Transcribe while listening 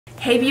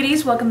Hey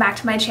beauties, welcome back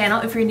to my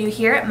channel. If you're new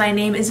here, my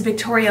name is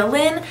Victoria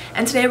Lyn,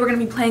 and today we're going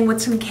to be playing with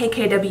some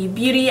KKW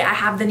Beauty. I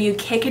have the new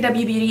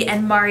KKW Beauty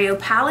and Mario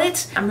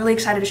palette. I'm really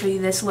excited to show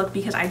you this look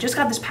because I just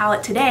got this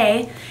palette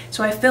today,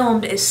 so I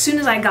filmed as soon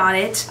as I got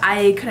it.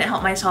 I couldn't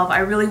help myself. I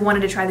really wanted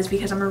to try this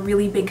because I'm a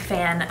really big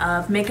fan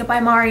of makeup by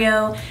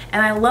Mario,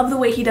 and I love the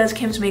way he does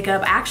Kim's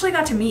makeup. I actually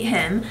got to meet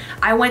him.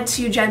 I went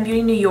to Gen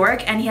Beauty New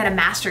York and he had a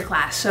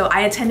masterclass, so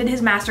I attended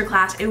his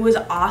masterclass. It was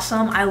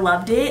awesome. I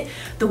loved it.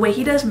 The way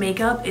he does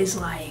makeup is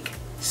like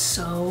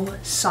so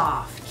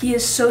soft. He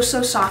is so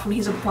soft when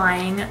he's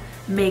applying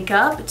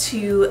makeup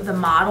to the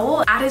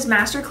model. At his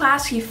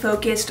masterclass, he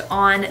focused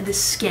on the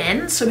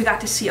skin, so we got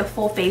to see a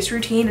full face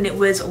routine and it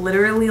was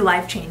literally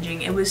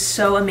life-changing. It was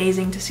so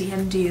amazing to see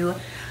him do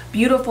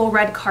beautiful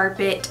red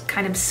carpet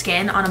kind of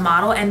skin on a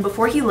model. And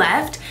before he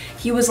left,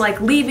 he was like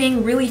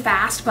leaving really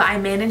fast, but I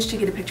managed to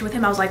get a picture with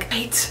him. I was like,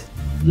 wait,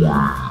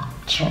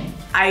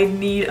 I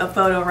need a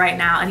photo right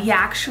now. And he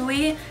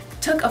actually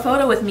took a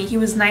photo with me. He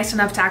was nice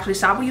enough to actually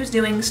stop what he was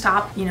doing,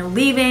 stop,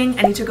 leaving,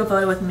 and he took a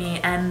photo with me,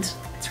 and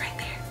it's right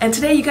there. And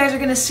today you guys are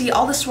gonna see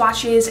all the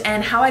swatches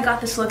and how I got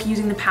this look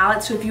using the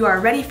palette. So if you are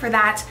ready for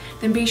that,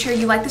 then be sure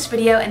you like this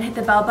video and hit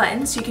the bell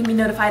button so you can be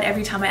notified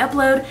every time I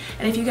upload.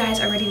 And if you guys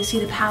are ready to see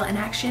the palette in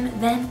action,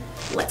 then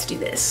let's do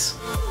this.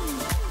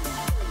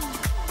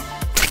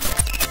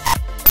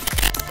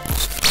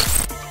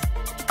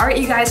 Alright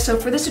you guys, so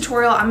for this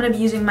tutorial, I'm gonna be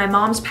using my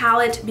mom's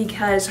palette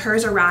because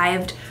hers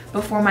arrived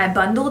before my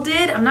bundle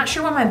did. I'm not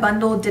sure why my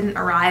bundle didn't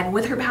arrive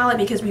with her palette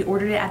because we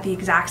ordered it at the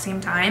exact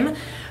same time,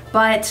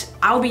 but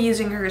I'll be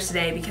using hers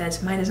today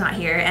because mine is not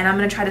here, and I'm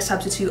gonna try to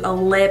substitute a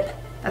lip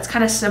that's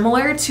kind of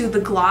similar to the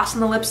gloss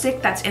and the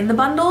lipstick that's in the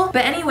bundle.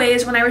 But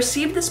anyways, when I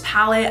received this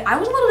palette, I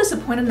was a little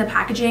disappointed in the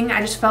packaging.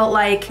 I just felt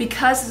like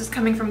because this is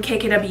coming from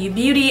KKW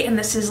Beauty and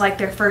this is like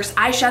their first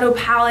eyeshadow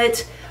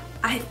palette,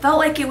 I felt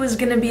like it was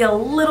gonna be a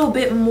little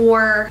bit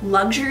more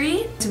luxury.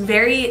 It's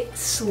very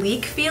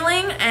sleek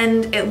feeling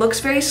and it looks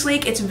very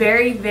sleek. It's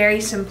very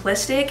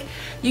simplistic.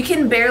 You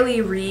can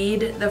barely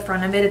read the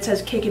front of it. It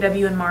says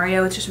KKW and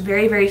Mario. It's just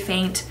very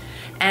faint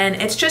and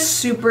it's just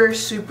super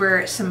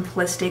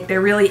simplistic. There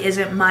really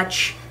isn't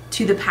much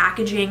to the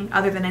packaging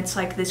other than it's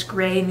like this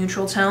gray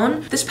neutral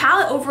tone. This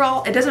palette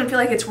overall, it doesn't feel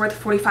like it's worth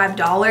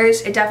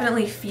 $45. It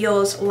definitely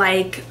feels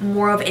like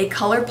more of a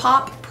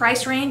ColourPop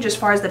price range as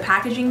far as the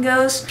packaging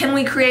goes. Can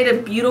we create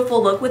a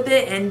beautiful look with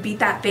it and beat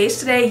that base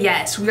today?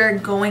 Yes, we are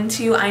going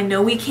to. I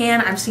know we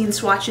can. I've seen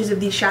swatches of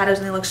these shadows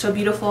and they look so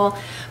beautiful,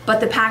 but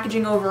the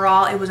packaging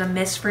overall, it was a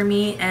miss for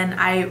me and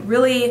I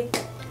really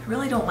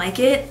don't like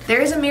it.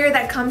 There is a mirror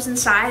that comes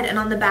inside and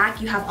on the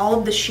back you have all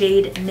of the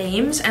shade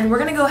names, and we're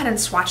gonna go ahead and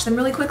swatch them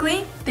really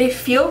quickly. They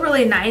feel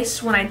really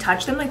nice when I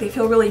touch them, like they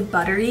feel really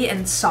buttery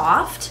and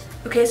soft.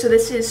 Okay, so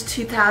this is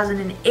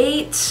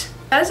 2008.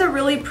 That is a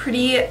really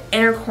pretty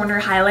inner corner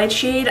highlight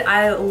shade.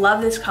 I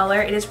love this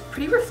color. It is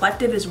pretty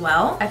reflective as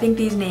well. I think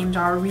these names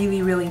are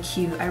really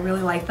cute. I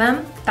really like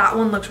them. That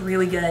one looks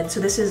really good. So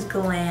this is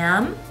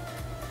Glam.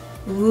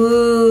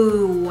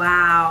 Ooh,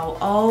 wow.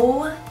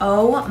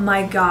 Oh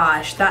my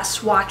gosh, that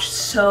swatched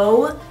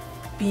so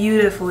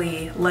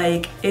beautifully.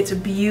 Like, it's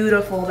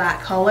beautiful,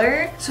 that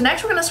color. So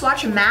next we're gonna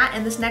swatch a matte,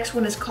 and this next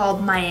one is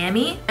called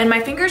Miami. And my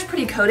finger's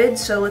pretty coated,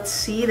 so let's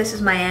see. This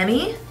is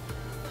Miami.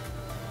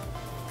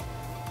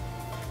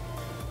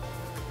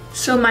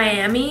 So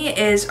Miami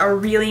is a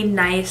really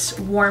nice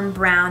warm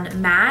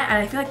brown matte, and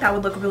I feel like that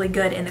would look really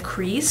good in the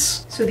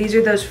crease. So these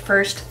are those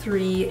first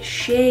three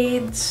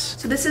shades.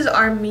 So this is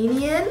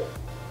Armenian,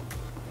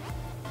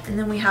 and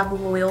then we have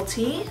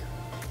Loyalty.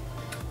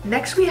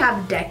 Next we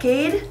have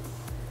Decade.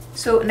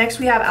 So next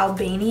we have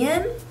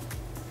Albanian.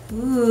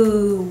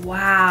 Ooh,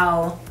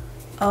 wow.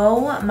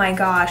 Oh my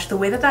gosh, the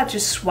way that that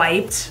just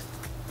swiped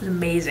was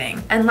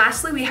amazing. And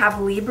lastly we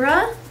have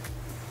Libra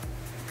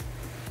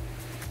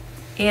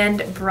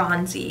and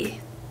Bronzy.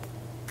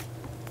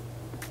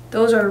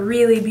 Those are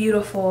really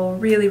beautiful,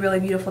 really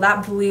beautiful.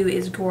 That blue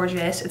is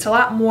gorgeous. It's a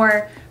lot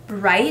more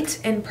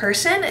bright in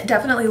person. It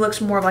definitely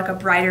looks more of like a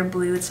brighter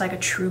blue. It's like a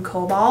true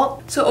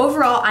cobalt. So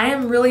overall, I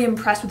am really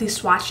impressed with these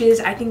swatches.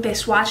 I think they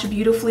swatch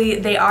beautifully.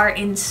 They are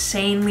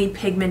insanely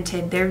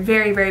pigmented. They're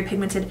very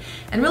pigmented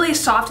and really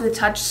soft to the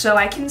touch. So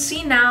I can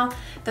see now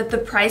that the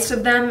price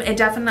of them, it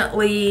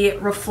definitely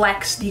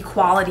reflects the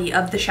quality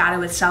of the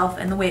shadow itself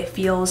and the way it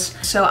feels.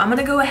 So I'm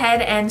gonna go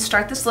ahead and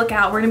start this look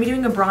out. We're gonna be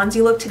doing a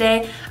bronzy look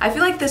today. I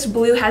feel like this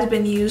blue has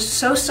been used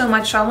so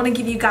much, so I wanna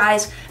give you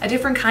guys a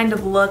different kind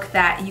of look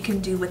that you can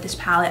do with this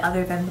palette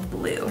other than the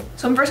blue.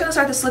 So I'm first gonna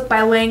start this look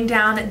by laying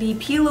down the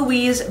P.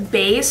 Louise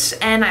base,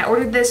 and I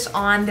ordered this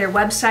on their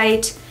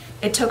website.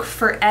 It took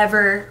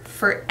forever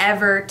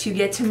to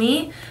get to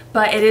me,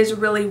 but it is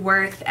really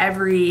worth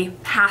every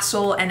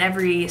hassle and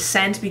every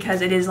cent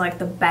because it is like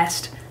the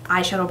best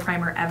eyeshadow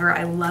primer ever.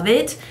 I love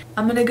it.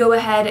 I'm gonna go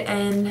ahead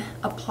and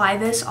apply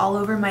this all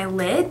over my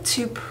lid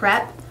to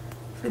prep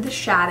for the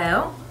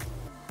shadow.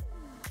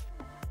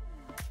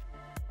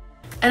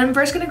 And I'm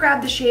first gonna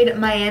grab the shade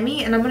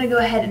Miami, and I'm gonna go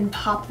ahead and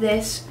pop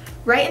this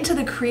right into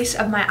the crease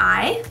of my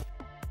eye.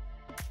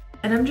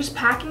 And I'm just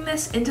packing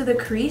this into the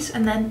crease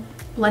and then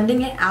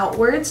blending it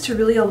outwards to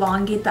really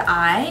elongate the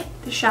eye.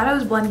 The shadow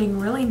is blending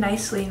really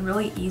nicely and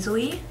really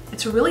easily.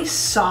 It's really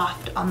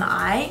soft on the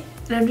eye.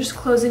 And I'm just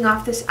closing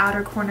off this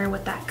outer corner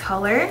with that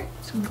color.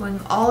 So I'm going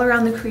all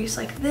around the crease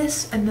like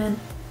this and then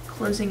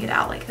closing it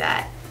out like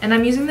that. And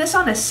I'm using this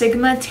on a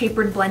Sigma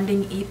Tapered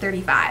Blending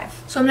E35.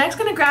 So I'm next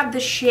gonna grab the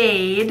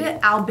shade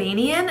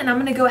Albanian and I'm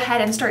gonna go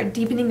ahead and start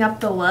deepening up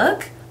the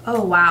look.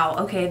 Oh wow,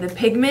 okay, the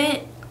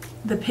pigment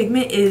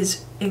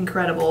is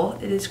incredible.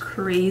 It is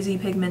crazy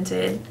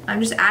pigmented.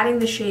 I'm just adding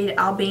the shade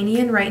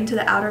Albanian right into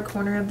the outer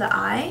corner of the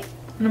eye.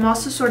 And I'm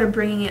also sort of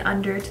bringing it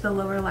under to the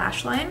lower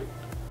lash line.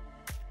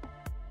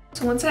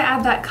 So once I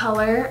add that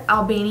color,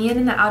 Albanian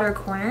in the outer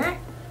corner,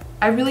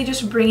 I really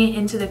just bring it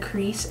into the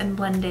crease and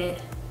blend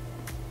it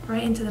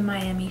right into the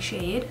Miami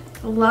shade.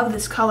 I love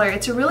this color.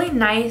 It's a really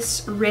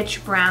nice,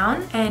 rich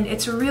brown, and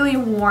it's really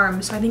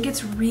warm, so I think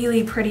it's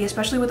really pretty,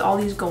 especially with all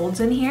these golds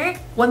in here.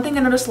 One thing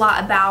I noticed a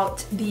lot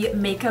about the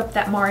makeup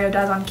that Mario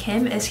does on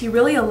Kim is he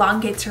really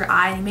elongates her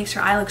eye and he makes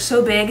her eye look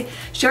so big.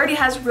 She already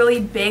has really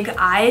big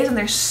eyes and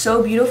they're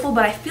so beautiful,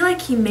 but I feel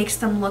like he makes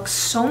them look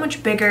so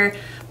much bigger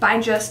by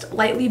just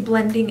lightly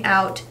blending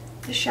out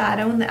the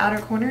shadow in the outer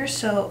corner.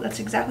 So that's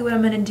exactly what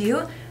I'm gonna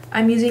do.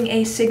 I'm using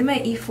a Sigma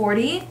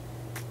E40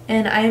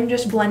 and I am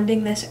just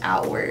blending this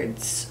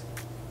outwards.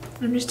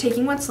 I'm just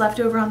taking what's left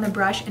over on the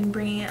brush and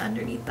bringing it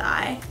underneath the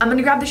eye. I'm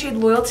gonna grab the shade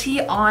Loyalty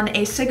on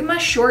a Sigma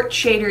Short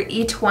Shader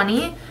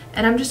E20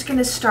 and I'm just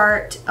gonna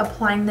start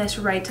applying this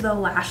right to the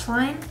lash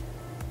line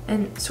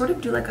and sort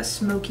of do like a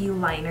smoky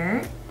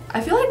liner.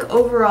 I feel like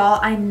overall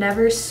I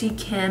never see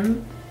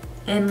Kim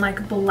in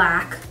like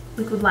black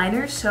liquid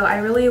liner, so I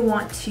really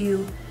want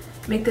to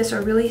make this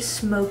a really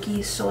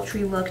smoky,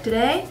 sultry look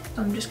today.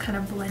 So I'm just kind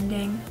of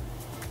blending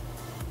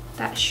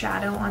that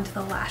shadow onto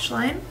the lash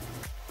line.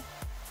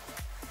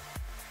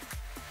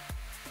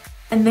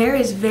 And there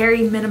is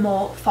very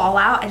minimal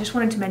fallout. I just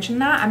wanted to mention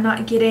that. I'm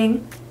not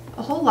getting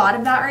a whole lot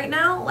of that right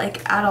now,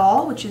 like at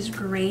all, which is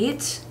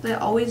great. I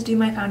always do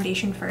my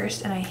foundation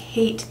first and I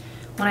hate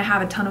when I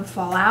have a ton of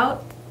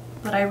fallout,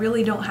 but I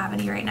really don't have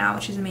any right now,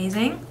 which is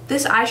amazing.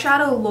 This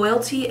eyeshadow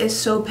Loyalty is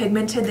so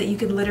pigmented that you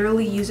could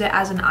literally use it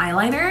as an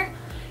eyeliner.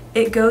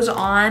 It goes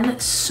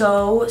on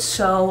so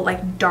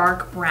like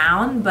dark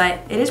brown, but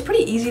it is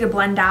pretty easy to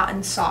blend out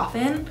and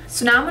soften.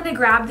 So now I'm gonna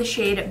grab the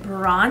shade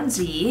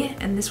Bronzy,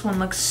 and this one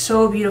looks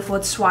so beautiful.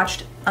 It's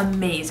swatched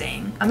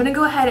amazing. I'm gonna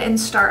go ahead and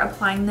start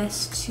applying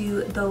this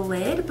to the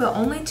lid, but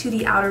only to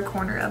the outer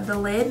corner of the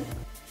lid.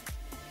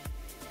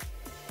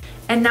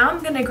 And now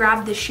I'm gonna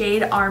grab the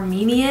shade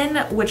Armenian,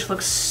 which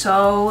looks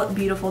so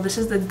beautiful. This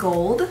is the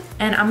gold,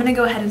 and I'm gonna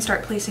go ahead and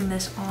start placing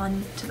this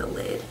on to the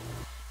lid.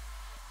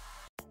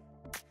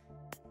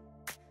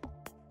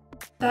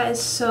 That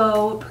is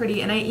so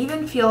pretty, and I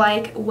even feel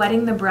like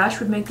wetting the brush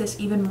would make this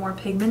even more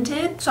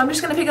pigmented. So I'm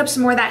just gonna pick up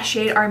some more of that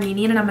shade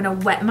Armenian and I'm gonna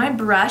wet my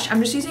brush.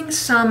 I'm just using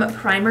some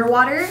primer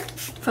water,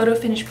 Photo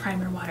Finish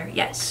primer water.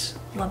 Yes,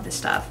 love this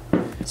stuff.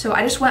 So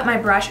I just wet my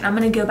brush and I'm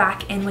gonna go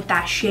back in with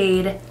that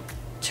shade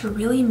to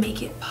really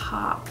make it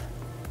pop.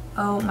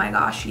 Oh my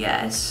gosh,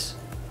 yes.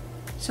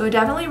 So it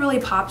definitely really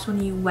pops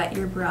when you wet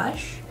your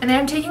brush. And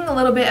I'm taking a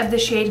little bit of the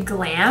shade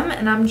Glam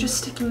and I'm just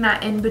sticking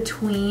that in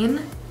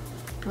between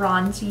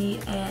Bronzy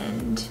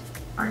and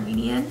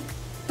Armenian.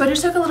 So I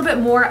just took a little bit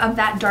more of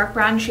that dark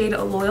brown shade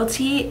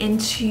Loyalty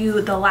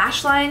into the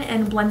lash line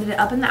and blended it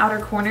up in the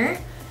outer corner.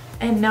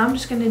 And now I'm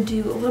just gonna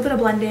do a little bit of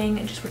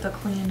blending just with a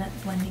clean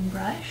blending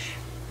brush.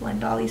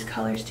 Blend all these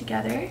colors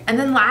together. And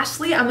then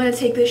lastly, I'm gonna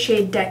take this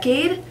shade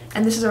Decade,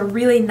 and this is a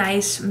really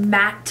nice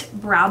matte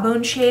brow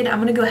bone shade. I'm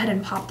gonna go ahead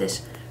and pop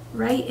this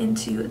right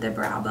into the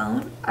brow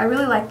bone. I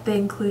really like they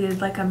included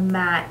like a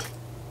matte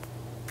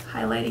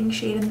highlighting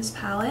shade in this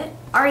palette.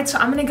 All right, so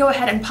I'm gonna go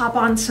ahead and pop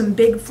on some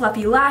big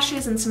fluffy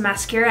lashes and some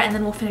mascara, and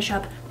then we'll finish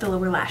up the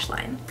lower lash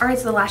line. All right,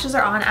 so the lashes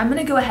are on. I'm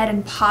gonna go ahead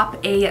and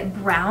pop a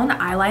brown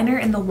eyeliner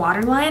in the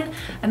waterline.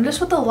 And just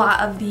with a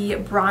lot of the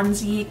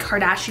bronzy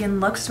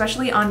Kardashian looks,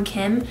 especially on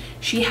Kim,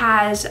 she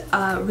has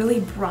a really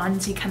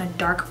bronzy kind of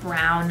dark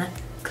brown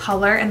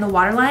color in the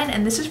waterline,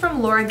 and this is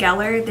from Laura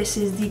Geller. This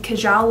is the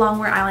Kajal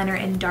Longwear eyeliner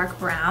in dark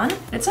brown.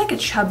 It's like a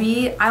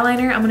chubby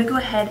eyeliner. I'm gonna go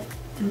ahead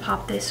and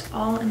pop this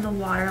all in the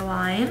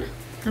waterline.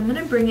 I'm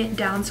gonna bring it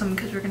down some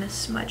because we're gonna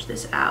smudge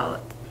this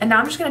out. And now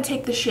I'm just gonna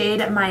take the shade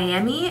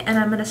Miami and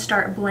I'm gonna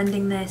start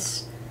blending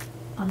this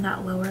on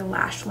that lower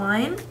lash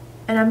line.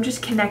 And I'm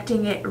just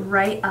connecting it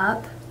right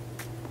up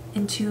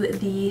into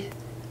the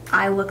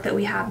eye look that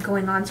we have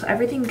going on, so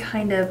everything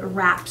kind of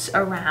wraps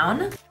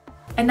around.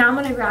 And now I'm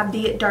gonna grab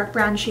the dark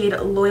brown shade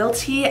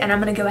Loyalty and I'm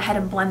gonna go ahead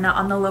and blend that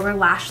on the lower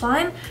lash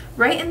line,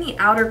 right in the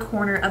outer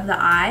corner of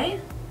the eye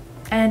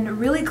and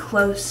really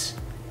close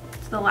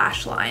the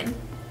lash line.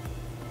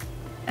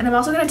 And I'm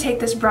also going to take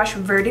this brush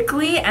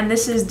vertically, and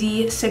this is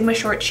the Sigma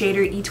Short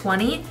Shader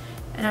E20,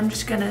 and I'm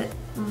just going to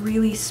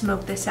really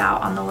smoke this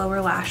out on the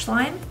lower lash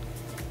line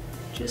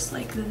just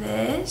like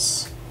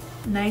this.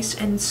 Nice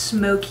and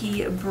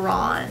smoky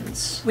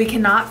bronze. We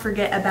cannot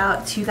forget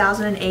about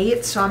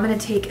 2008, so I'm gonna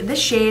take this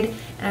shade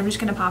and I'm just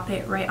gonna pop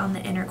it right on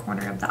the inner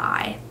corner of the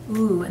eye.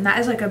 Ooh, and that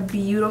is like a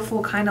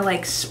beautiful kind of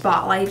like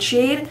spotlight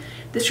shade.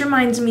 This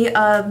reminds me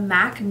of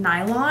MAC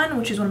Nylon,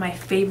 which is one of my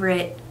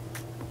favorite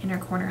inner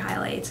corner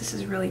highlights. This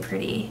is really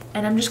pretty.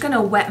 And I'm just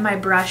gonna wet my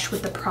brush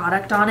with the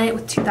product on it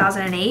with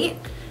 2008,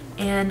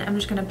 and I'm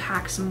just gonna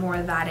pack some more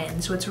of that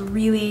in so it's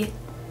really,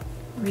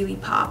 really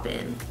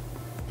poppin'.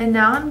 And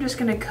now I'm just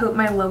gonna coat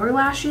my lower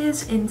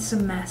lashes in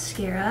some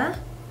mascara.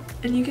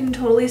 And you can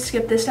totally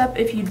skip this step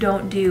if you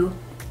don't do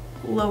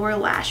lower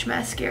lash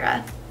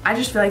mascara. I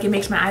just feel like it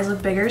makes my eyes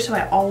look bigger, so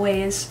I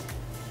always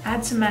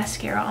add some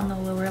mascara on the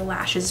lower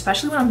lashes,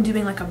 especially when I'm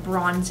doing like a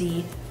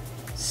bronzy,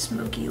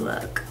 smoky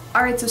look.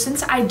 All right, so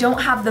since I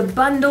don't have the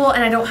bundle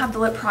and I don't have the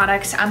lip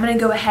products, I'm gonna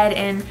go ahead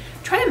and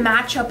try to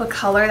match up a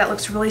color that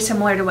looks really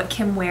similar to what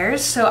Kim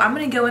wears. So I'm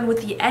gonna go in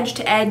with the Edge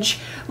to Edge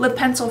lip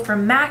pencil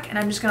from MAC, and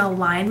I'm just gonna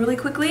line really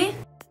quickly.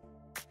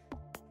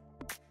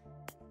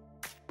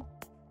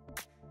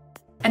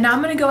 And now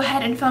I'm gonna go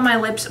ahead and fill my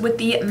lips with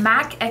the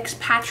MAC X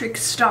Patrick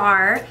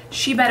Star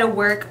She Better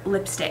Work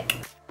lipstick.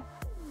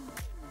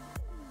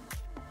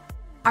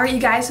 Alright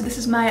you guys, so this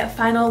is my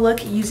final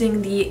look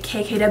using the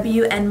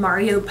KKW and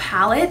Mario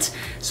palette.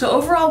 So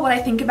overall what I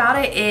think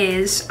about it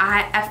is,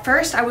 at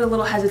first I was a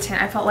little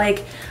hesitant. I felt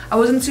like I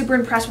wasn't super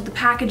impressed with the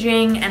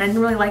packaging and I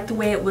didn't really like the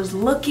way it was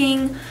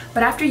looking.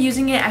 But after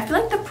using it, I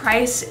feel like the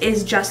price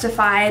is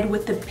justified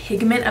with the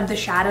pigment of the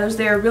shadows.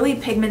 They're really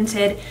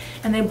pigmented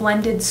and they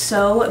blended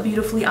so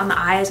beautifully on the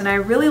eyes, and I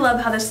really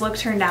love how this look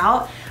turned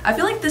out. I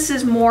feel like this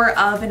is more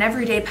of an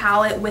everyday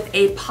palette with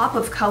a pop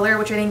of color,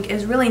 which I think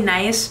is really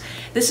nice.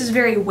 This is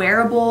very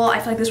wearable. I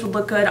feel like this would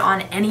look good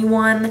on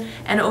anyone,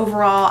 and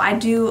overall I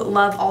do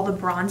love all the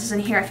bronzes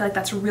in here. I feel like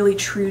that's really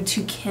true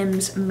to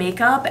Kim's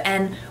makeup,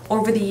 and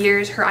over the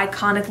years her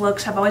iconic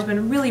looks have always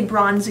been really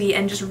bronzy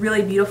and just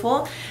really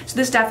beautiful. So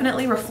this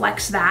definitely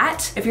reflects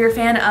that. If you're a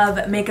fan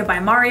of makeup by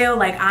Mario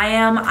like I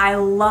am, I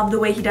love the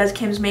way he does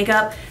Kim's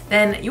makeup,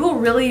 then you will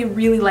really,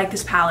 really like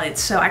this palette.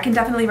 So I can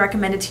definitely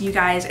recommend it to you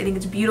guys. I think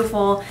it's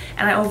beautiful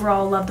and I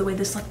overall love the way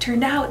this look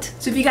turned out.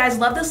 So if you guys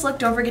love this look,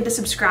 don't forget to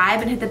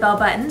subscribe and hit the bell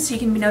button so you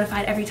can be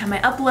notified every time I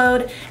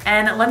upload.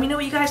 And let me know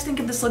what you guys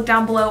think of this look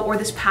down below, or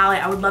this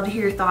palette. I would love to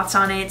hear your thoughts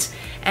on it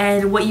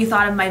and what you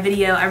thought of my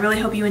video. I really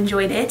hope you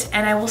enjoyed it,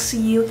 and I will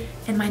see you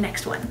in my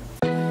next one.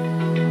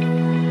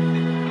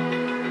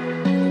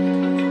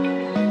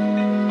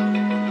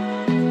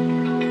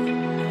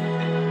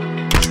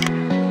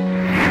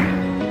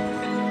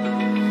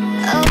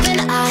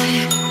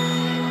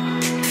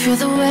 Feel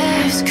the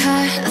waves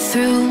cut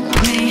through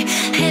me,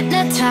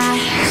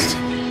 hypnotized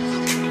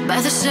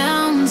by the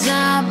sounds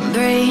I'm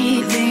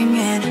breathing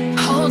in.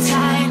 Hold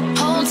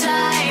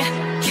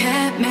tight,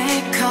 can't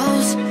make